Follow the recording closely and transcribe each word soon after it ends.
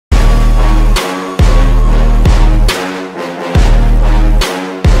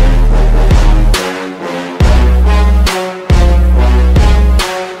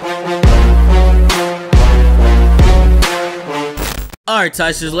Alright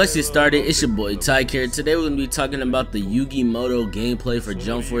Tashers, let's get started. It's your boy Tyke here. Today we're going to be talking about the Yugi Moto gameplay for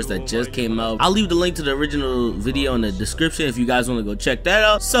Jump Force that just came out. I'll leave the link to the original video in the description if you guys want to go check that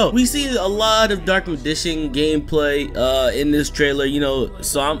out. So we see a lot of Dark Magician gameplay in this trailer, you know,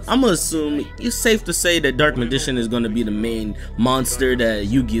 so I'm going to assume it's safe to say that Dark Magician is going to be the main monster that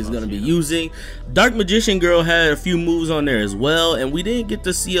Yugi is going to be using. Dark Magician Girl had a few moves on there as well, and we didn't get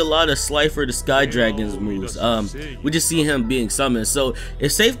to see a lot of SLIFER the Sky Dragon's moves. We just see him being summoned. So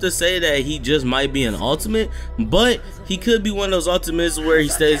it's safe to say that he just might be an ultimate, but he could be one of those ultimates where he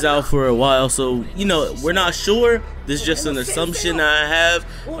stays out for a while. So, you know, we're not sure. This is just an assumption I have.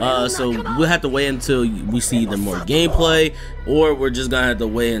 So we'll have to wait until we see either more gameplay, or we're just gonna have to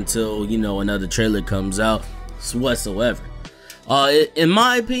wait until, you know, another trailer comes out whatsoever. In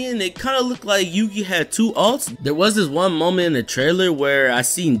my opinion, it kind of looked like Yugi had two ults. There was this one moment in the trailer where I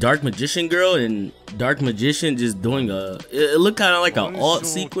seen Dark Magician Girl and Dark Magician just doing it looked kind of like an alt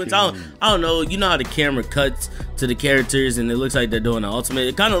sequence. I don't know, you know how the camera cuts to the characters and it looks like they're doing an ultimate.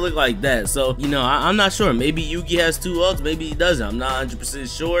 It kind of looked like that. So, you know, I'm not sure. Maybe Yugi has two ults, maybe he doesn't. I'm not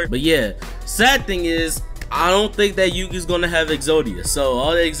 100% sure. But yeah, sad thing is, I don't think that Yugi's gonna have Exodia. So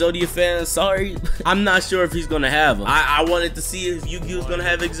all the Exodia fans, sorry, I'm not sure if he's gonna have them. I wanted to see if Yugi was gonna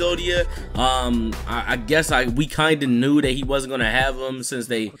have Exodia. I guess we kind of knew that he wasn't gonna have them since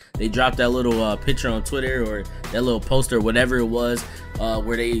they dropped that little picture on Twitter, or that little poster, whatever it was,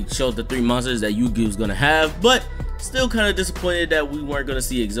 where they showed the three monsters that Yugi was gonna have. But still kind of disappointed that we weren't gonna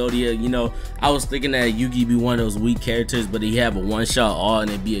see Exodia. You know, I was thinking that Yugi be one of those weak characters, but he have a one-shot all and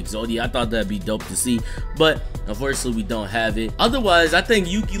it'd be Exodia. I thought that'd be dope to see, but unfortunately we don't have it. Otherwise, I think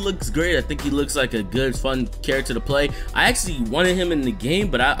Yugi looks great. I think he looks like a good, fun character to play. I actually wanted him in the game,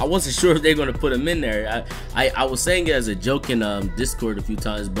 but I wasn't sure if they're gonna put him in there. I was saying it as a joke in Discord a few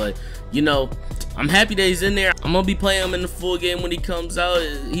times, but you know, I'm happy that he's in there. I'm gonna be playing him in the full game when he comes out.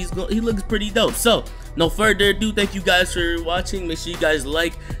 He looks pretty dope. So no further ado, thank you guys for watching. Make sure you guys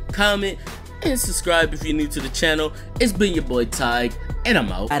like, comment, and subscribe if you're new to the channel. It's been your boy Tyke, and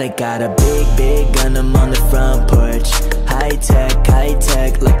I'm out. I got a big gun, I'm on the front porch. High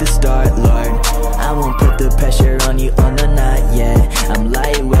tech, like the Star Lord. I won't put the pressure on you on the night.